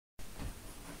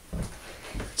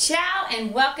Ciao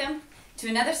and welcome to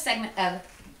another segment of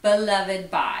Beloved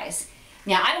Buys.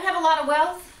 Now, I don't have a lot of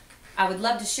wealth. I would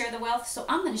love to share the wealth, so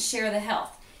I'm going to share the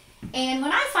health. And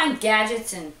when I find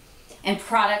gadgets and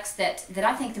products that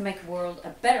I think to make the world a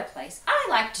better place, I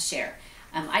like to share.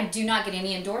 I do not get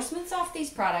any endorsements off these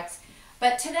products,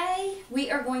 but today we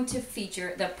are going to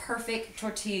feature the perfect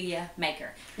tortilla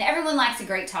maker. Now, everyone likes a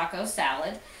great taco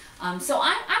salad, so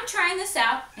I'm trying this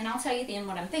out, and I'll tell you at the end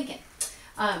what I'm thinking.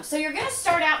 So you're going to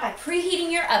start out by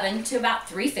preheating your oven to about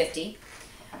 350.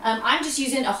 I'm just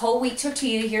using a whole wheat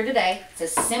tortilla here today.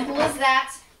 It's as simple as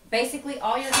that. Basically,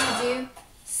 all you're going to do,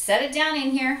 set it down in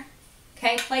here.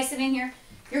 Okay, place it in here.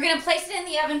 You're going to place it in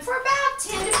the oven for about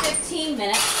 10 to 15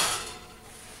 minutes.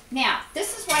 Now,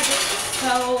 this is why this is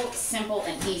so simple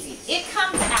and easy. It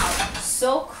comes out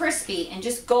so crispy and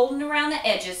just golden around the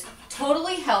edges,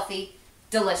 totally healthy,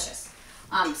 delicious.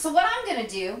 So what I'm going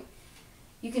to do,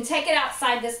 you can take it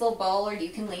outside this little bowl, or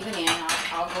you can leave it in.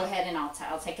 I'll go ahead and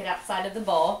I'll take it outside of the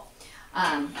bowl.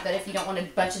 But if you don't want a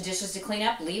bunch of dishes to clean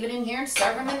up, leave it in here and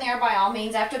serve them in there by all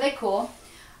means after they cool.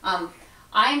 I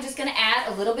am just going to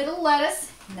add a little bit of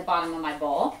lettuce in the bottom of my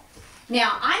bowl.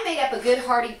 Now, I made up a good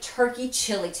hearty turkey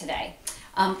chili today.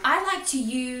 I like to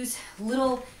use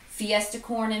little fiesta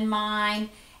corn in mine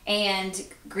and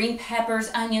green peppers,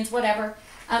 onions, whatever.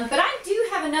 But I do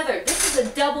have another. This is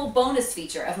a double bonus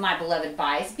feature of my Beloved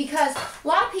Buys because a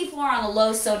lot of people are on a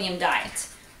low sodium diet.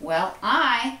 Well,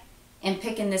 I am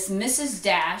picking this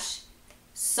Mrs.Dash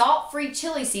salt-free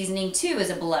chili seasoning too as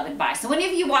a Beloved Buy. So any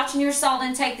of you watching your salt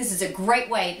intake, this is a great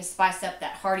way to spice up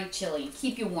that hearty chili and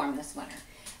keep you warm this winter.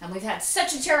 And we've had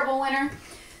such a terrible winter.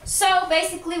 So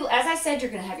basically, as I said,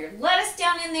 you're going to have your lettuce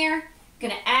down in there. You're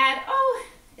going to add,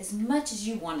 as much as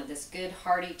you want of this good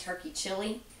hearty turkey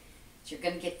chili. So you're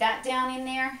going to get that down in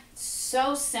there. It's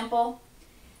so simple.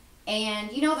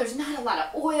 And you know, there's not a lot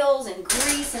of oils and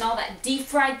grease and all that deep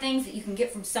fried things that you can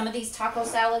get from some of these taco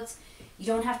salads. You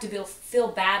don't have to feel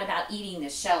bad about eating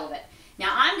the shell of it.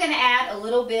 Now I'm going to add a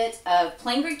little bit of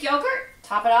plain Greek yogurt,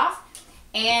 top it off.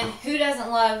 And who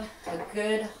doesn't love a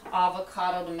good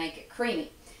avocado to make it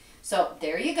creamy? So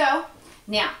there you go.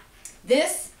 Now,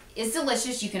 this is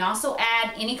delicious. You can also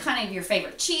add any kind of your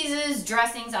favorite cheeses,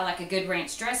 dressings. I like a good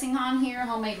ranch dressing on here,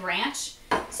 homemade ranch.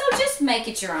 So just make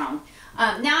it your own.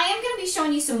 Now I am going to be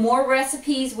showing you some more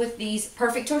recipes with these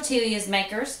perfect tortillas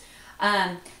makers.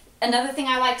 Another thing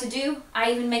I like to do,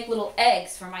 I even make little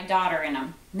eggs for my daughter in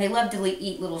them. And they love to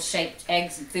eat little shaped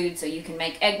eggs and food, so you can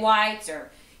make egg whites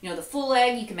or the full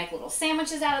egg. You can make little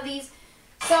sandwiches out of these.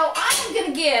 So I'm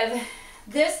going to give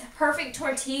this perfect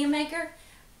tortilla maker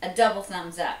a double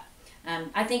thumbs up.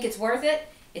 I think it's worth it.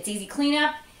 It's easy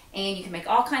cleanup, and you can make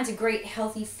all kinds of great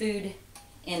healthy food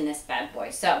in this bad boy.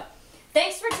 So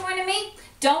thanks for joining me.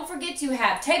 Don't forget to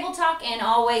have table talk and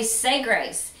always say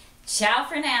grace. Ciao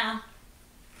for now.